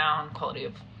doesn't go down. Quality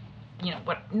of,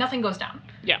 nothing goes down.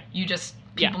 Yeah.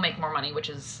 People make more money, which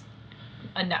is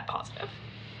a net positive.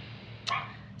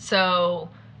 So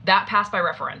that passed by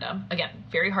referendum. Again,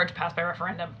 very hard to pass by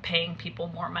referendum, paying people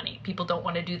more money. People don't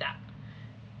want to do that.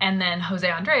 And then Jose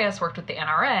Andres worked with the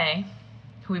NRA,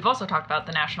 who we've also talked about,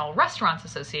 the National Restaurants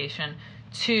Association,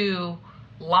 to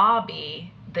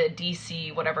lobby the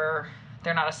DC, whatever,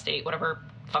 they're not a state, whatever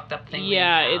fucked up thing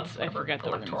I forget the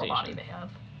electoral organization. body they have.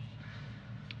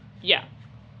 Yeah.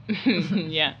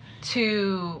 Yeah.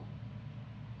 To,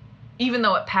 even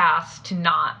though it passed, to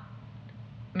not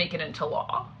make it into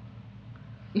law.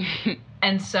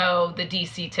 And so the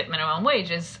DC tip minimum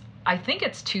wage is, I think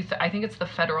it's the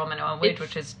federal minimum wage,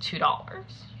 which is $2.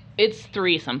 It's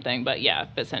 3 something, but yeah,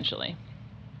 essentially.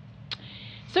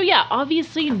 So yeah,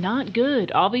 obviously not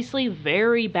good. Obviously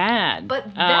very bad.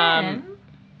 But then,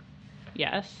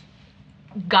 yes,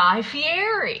 Guy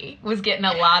Fieri was getting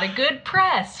a lot of good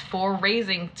press for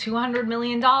raising $200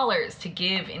 million to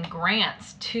give in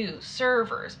grants to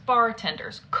servers,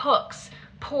 bartenders, cooks,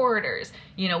 porters,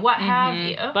 what have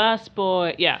you.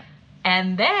 Busboy, yeah.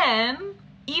 And then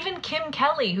even Kim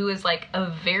Kelly, who is like a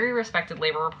very respected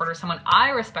labor reporter, someone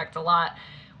I respect a lot,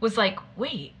 was like,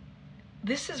 wait,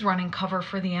 this is running cover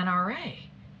for the NRA.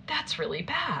 That's really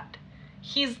bad.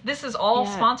 This is all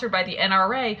sponsored by the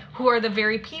NRA, who are the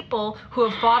very people who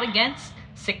have fought against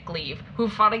sick leave, who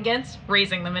fought against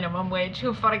raising the minimum wage,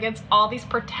 who fought against all these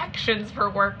protections for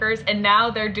workers, and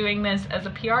now they're doing this as a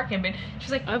PR campaign.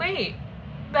 She's like, wait,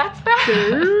 that's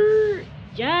bad.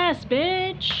 Yes,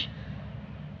 bitch.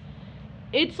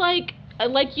 It's like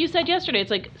you said yesterday,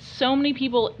 it's like so many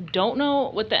people don't know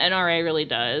what the NRA really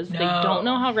does. No. They don't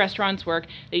know how restaurants work.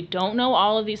 They don't know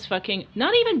all of these fucking,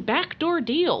 not even backdoor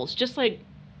deals, just like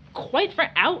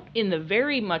out in the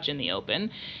very much in the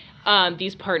open.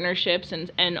 These partnerships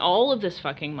and all of this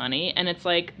fucking money. And it's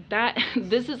like that,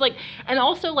 this is like, and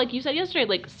also like you said yesterday,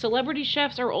 like celebrity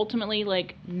chefs are ultimately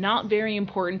like not very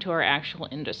important to our actual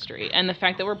industry. And the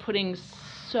fact that we're putting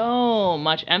so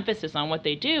much emphasis on what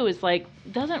they do is like,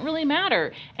 doesn't really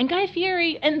matter. And Guy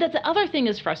Fieri, and the other thing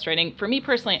is frustrating for me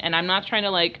personally, and I'm not trying to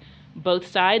like both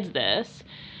sides this,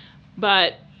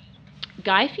 but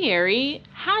Guy Fieri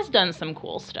has done some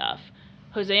cool stuff.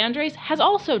 Jose Andres has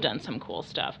also done some cool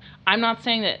stuff. I'm not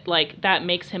saying that like that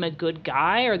makes him a good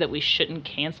guy or that we shouldn't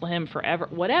cancel him forever,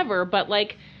 whatever, but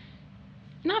like,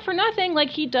 not for nothing, like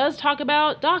he does talk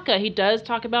about DACA, he does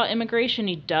talk about immigration,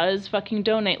 he does fucking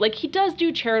donate, like he does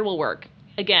do charitable work.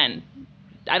 Again,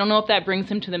 I don't know if that brings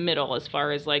him to the middle as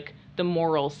far as like the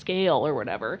moral scale or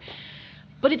whatever,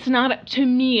 but it's not, to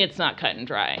me, it's not cut and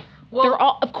dry.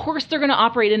 Well, of course they're going to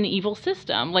operate in the evil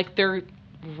system. Like they're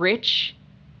rich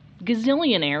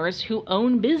gazillionaires who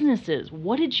own businesses.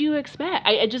 What did you expect?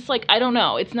 I just like, I don't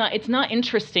know. It's not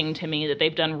interesting to me that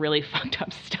they've done really fucked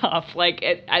up stuff. Like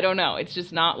I don't know. It's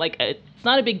just not like it's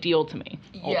not a big deal to me.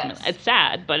 Ultimately. Yes. It's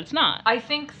sad, but it's not. I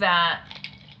think that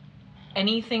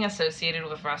anything associated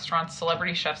with restaurants,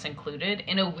 celebrity chefs included,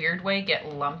 in a weird way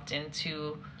get lumped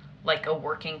into like a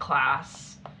working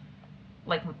class,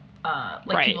 like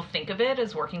right. People think of it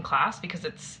as working class because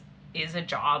is a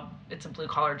job, it's a blue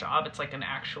collar job, it's like an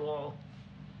actual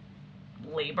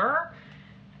labor,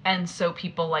 and so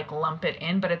people like lump it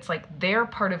in, but it's like they're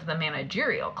part of the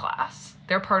managerial class,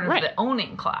 they're part of right. the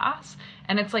owning class,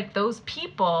 and it's like those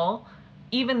people,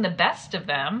 even the best of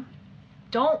them,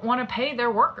 don't want to pay their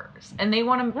workers, and they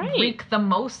want to right. reap the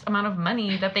most amount of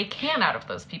money that they can out of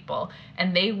those people,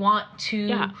 and they want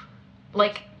to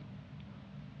like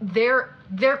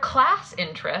their class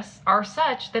interests are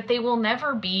such that they will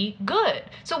never be good.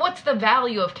 So what's the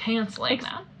value of canceling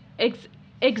them?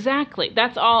 Exactly.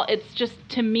 That's all. It's just,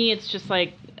 to me, it's just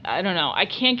like, I don't know. I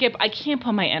can't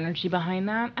put my energy behind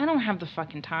that. I don't have the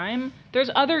fucking time. There's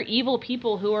other evil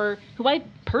people who I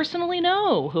personally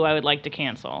know who I would like to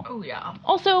cancel. Oh yeah.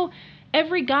 Also,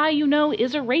 every guy you know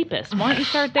is a rapist. Why don't you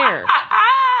start there?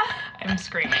 I'm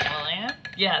screaming, Lillian.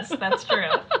 Yes, that's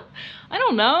true. I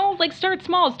don't know. Like, start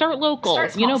small. Start local.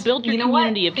 Start small. Build your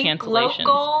community of cancellations. Think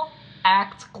local,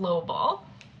 act global.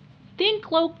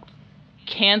 Think local.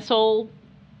 Cancel.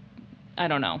 I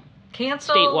don't know.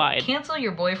 Cancel. Statewide. Cancel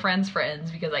your boyfriend's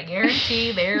friends because I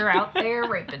guarantee they're out there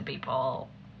raping people.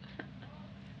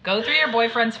 Go through your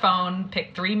boyfriend's phone,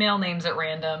 pick 3 male names at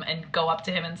random, and go up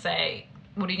to him and say,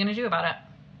 "What are you going to do about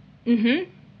it?" Mm-hmm.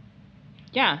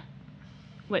 Yeah.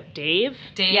 What, Dave?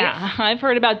 Dave? Yeah, I've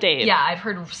heard about Dave. Yeah, I've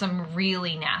heard some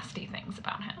really nasty things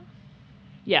about him.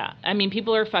 Yeah, I mean,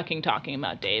 people are fucking talking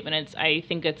about Dave, and and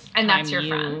that's your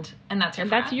friend. And that's your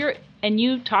friend. And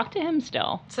you talk to him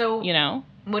still. So,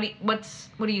 What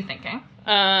are you thinking?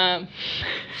 Kind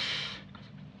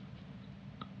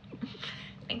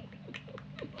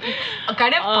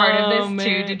of part of this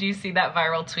too. Did you see that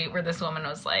viral tweet where this woman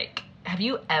was like, have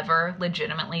you ever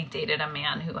legitimately dated a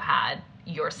man who had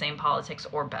your same politics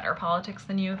or better politics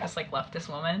than you? This like leftist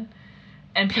woman.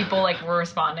 And people like were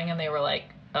responding and they were like,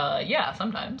 yeah,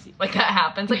 sometimes. Like that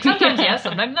happens. Like sometimes yes,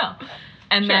 sometimes no.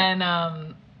 And Sure.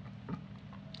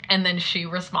 then she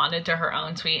responded to her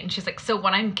own tweet and she's like, so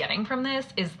what I'm getting from this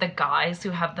is the guys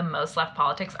who have the most left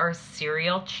politics are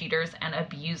serial cheaters and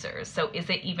abusers. So is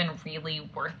it even really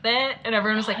worth it? And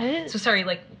everyone was like, so sorry,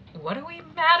 like, what are we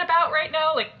mad about right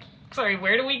now? Like, sorry,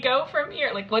 where do we go from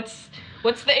here? Like, why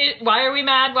are we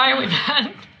mad? Why are we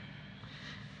mad?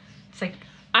 It's like,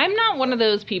 I'm not one of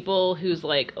those people who's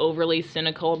like overly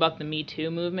cynical about the Me Too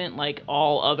movement, like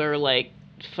all other like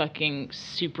fucking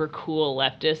super cool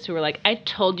leftists who are like, I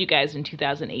told you guys in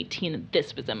 2018 that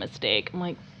this was a mistake. I'm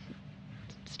like,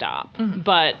 stop. Mm-hmm.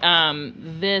 But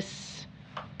this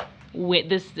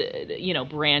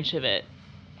branch of it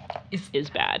is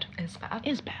bad. Is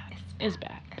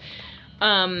bad.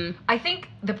 I think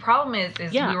the problem is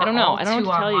yeah, we were I don't know. all I don't too know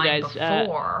what to tell you online guys.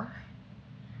 before,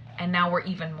 and now we're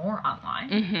even more online.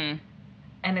 Mm-hmm.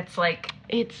 And it's like,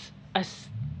 it's a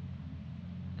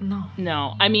no.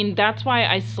 No, I mean that's why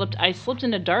I slipped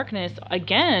into darkness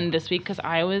again this week because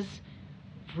I was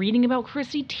reading about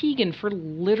Chrissy Teigen for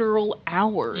literal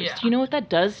hours. Yeah. Do you know what that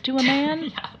does to a man?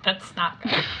 Yeah, that's not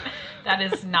good. That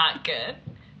is not good.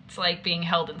 It's like being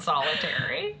held in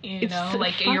solitary. You know,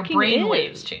 like your brain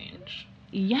waves change.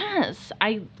 Yes,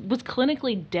 I was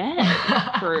clinically dead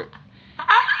for.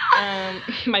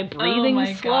 My breathing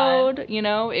slowed. God. You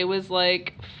know, it was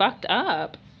like fucked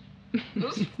up. It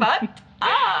was fucked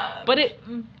up. But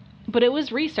it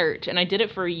was research, and I did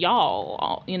it for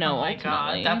y'all. You know, oh my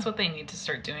ultimately. God, that's what they need to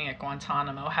start doing at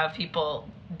Guantanamo. Have people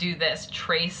do this,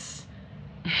 trace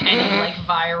any like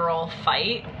viral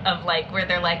fight of like where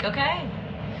they're like, okay,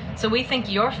 so we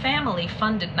think your family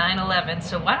funded 9/11,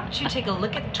 so why don't you take a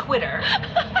look at Twitter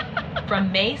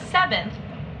from May 7th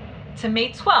to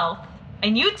May 12th,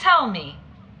 and you tell me,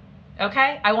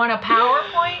 okay? I want a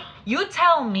PowerPoint. You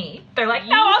tell me. They're like,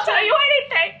 no, I'll tell you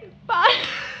anything. Bye.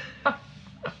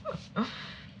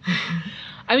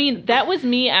 I mean, that was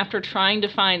me after trying to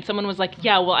find, someone was like,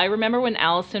 yeah, well, I remember when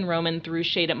Allison Roman threw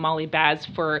shade at Molly Baz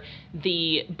for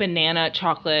the banana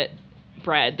chocolate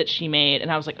bread that she made. And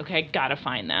I was like, okay, I gotta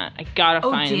find that. I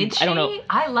find, did she? I don't know.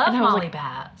 I love Molly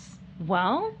Baz.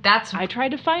 Well, I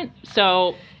tried to find,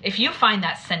 so. If you find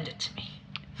that, send it to me.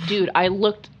 Dude,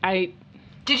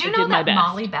 Did you know that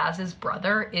Molly Baz's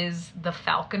brother is the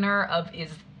falconer of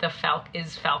Is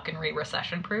Falconry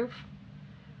recession proof?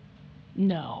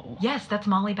 No. Yes, that's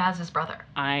Molly Baz's brother.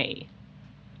 I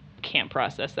can't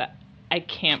process that. I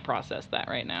can't process that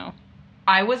right now.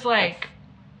 I was like,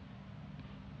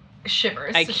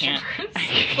 shivers. I can't.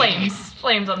 Shivers.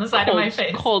 Flames on the side of my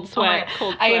face. Cold sweat.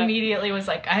 I immediately was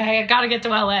like, I gotta get to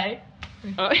LA.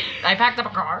 Oh. I packed up a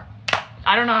car.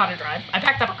 I don't know how to drive. I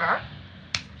packed up a car.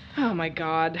 Oh my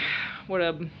God. What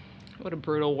a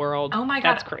brutal world. Oh my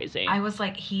God. That's crazy. I was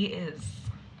like, he is.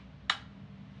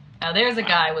 Now there's a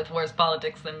guy with worse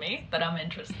politics than me that I'm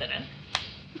interested in.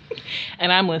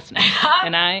 And I'm listening.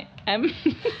 And I am.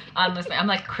 I'm listening. I'm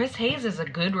like, Chris Hayes is a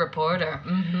good reporter.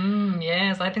 Mm-hmm.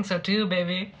 Yes, I think so too,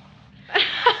 baby.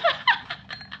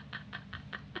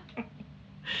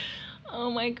 Oh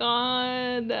my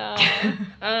God.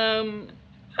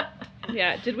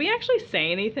 Yeah, did we actually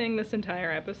say anything this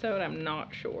entire episode? I'm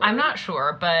not sure. I'm not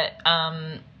sure, but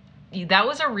that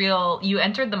was you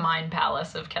entered the mind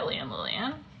palace of Kelly and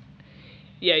Lillian.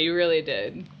 Yeah, you really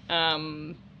did.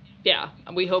 Yeah,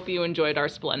 we hope you enjoyed our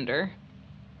splendor.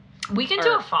 We can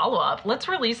do a follow-up. Let's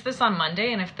release this on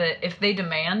Monday, and if they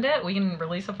demand it, we can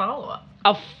release a follow-up.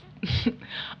 A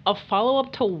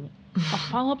follow-up to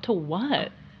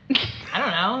what? I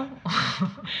don't know.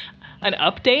 An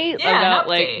update about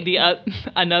like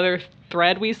another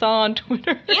thread we saw on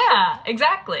Twitter. Yeah,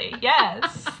 exactly.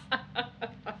 Yes.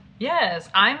 Yes,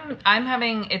 I'm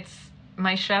having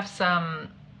my chef's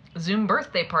Zoom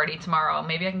birthday party tomorrow.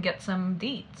 Maybe I can get some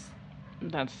deets.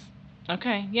 That's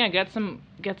okay. Yeah, get some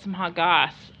hot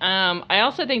goss. I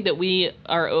also think that we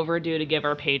are overdue to give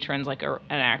our patrons like an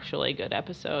actually good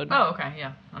episode. Oh, okay.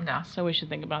 Yeah, I'm down. So we should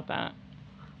think about that.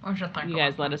 You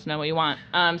guys let us know what you want.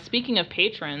 Speaking of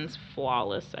patrons,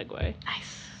 flawless segue.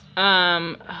 Nice.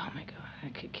 Oh my God, I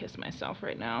could kiss myself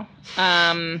right now.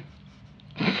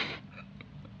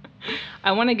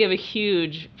 I want to give a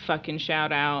huge fucking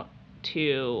shout out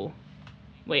to,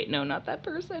 wait, no, not that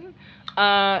person.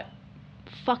 Fuck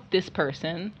this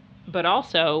person. But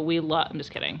also, I'm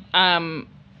just kidding. Emily.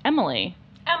 Emily.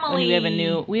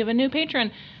 We have a new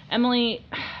patron. Emily,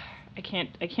 I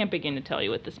can't begin to tell you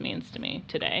what this means to me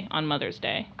today on Mother's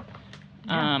Day.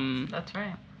 Yeah, that's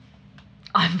right.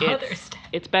 On Mother's Day.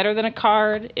 It's better than a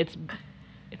card. It's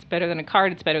better than a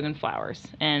card. It's better than flowers.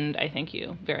 And I thank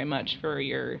you very much for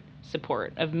your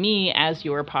support of me as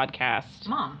your podcast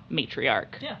mom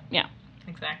matriarch. Yeah.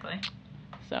 Exactly.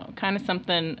 So kind of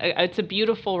something. It's a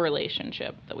beautiful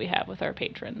relationship that we have with our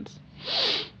patrons,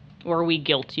 where we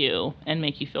guilt you and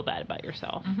make you feel bad about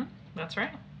yourself. Mm-hmm. That's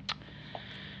right.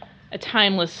 A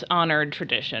timeless, honored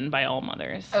tradition by all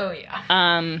mothers. Oh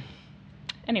yeah.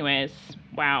 Anyways,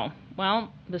 wow.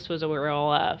 Well, this was a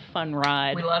real fun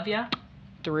ride. We love you.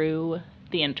 Through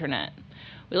the internet.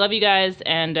 We love you guys,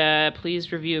 and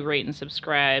please review, rate, and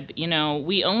subscribe. You know,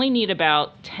 we only need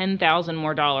about $10,000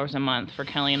 more a month for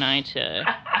Kelly and I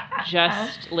to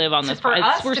just live on this. For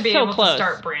us we're to be so able close. to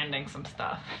start branding some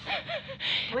stuff.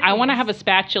 I want to have a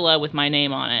spatula with my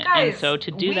name on it, Guys, and so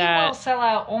to do that, we will sell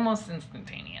out almost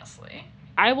instantaneously.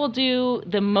 I will do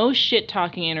the most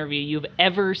shit-talking interview you've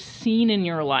ever seen in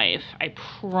your life. I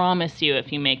promise you,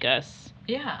 if you make us.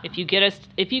 Yeah. If you get us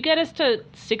to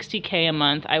 $60K a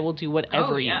month, I will do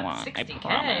whatever you want. $60K. I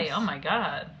promise. Oh my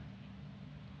god.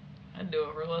 I'd do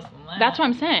it for less than that. That's what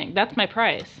I'm saying. That's my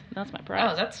price. Oh,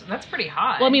 that's pretty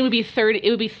high. Well, I mean, it would be 30. It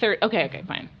would be 30. Okay,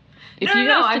 fine. If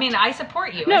no. I mean, I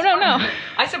support you. No.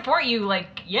 I support you.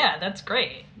 Like, yeah, that's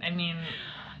great. I mean,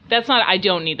 that's not. I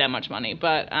don't need that much money,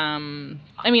 but I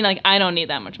mean, like, I don't need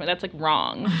that much money. That's like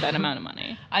wrong. That amount of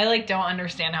money. I like don't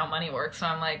understand how money works, so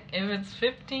I'm like, if it's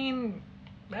 15.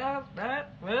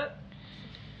 What?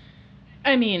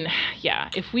 I mean, yeah,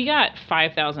 if we got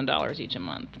 $5,000 each a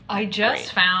month. I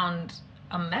just found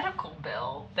a medical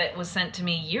bill that was sent to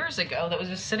me years ago that was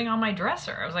just sitting on my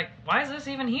dresser. I was like, why is this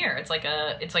even here? It's like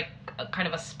a kind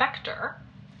of a specter.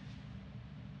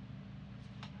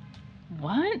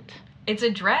 What? It's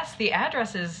address. The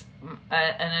address is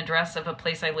an address of a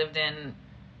place I lived in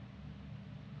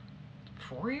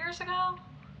 4 years ago.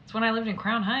 It's when I lived in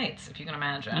Crown Heights, if you can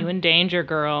imagine. You in danger,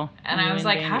 girl. And I was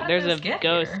like, how did this get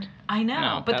here? There's a ghost. I know,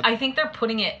 no, but I think they're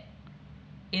putting it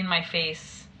in my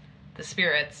face, the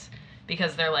spirits,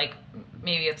 because they're like,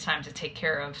 maybe it's time to take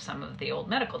care of some of the old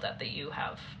medical debt that you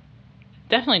have.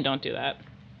 Definitely don't do that.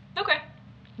 Okay.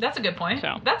 That's a good point.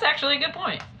 So. That's actually a good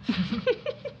point.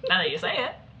 Now that you say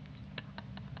it.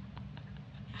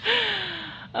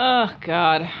 Oh,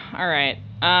 God. All right.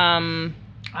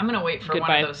 I'm going to wait for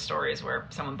Goodbye. one of those stories where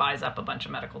someone buys up a bunch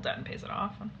of medical debt and pays it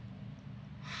off.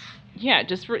 Yeah,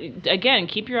 just again,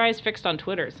 keep your eyes fixed on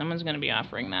Twitter. Someone's going to be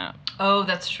offering that. Oh,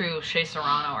 that's true. Shea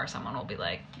Serrano or someone will be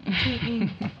like,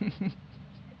 and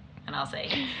I'll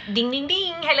say, ding, ding,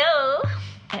 ding, hello.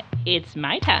 It's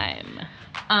my time.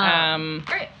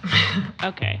 Great.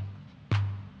 Okay.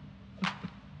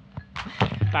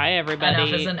 Bye, everybody.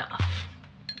 Enough is enough.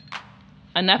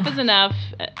 Enough is enough.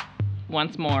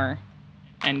 Once more.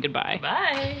 And goodbye.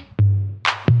 Bye.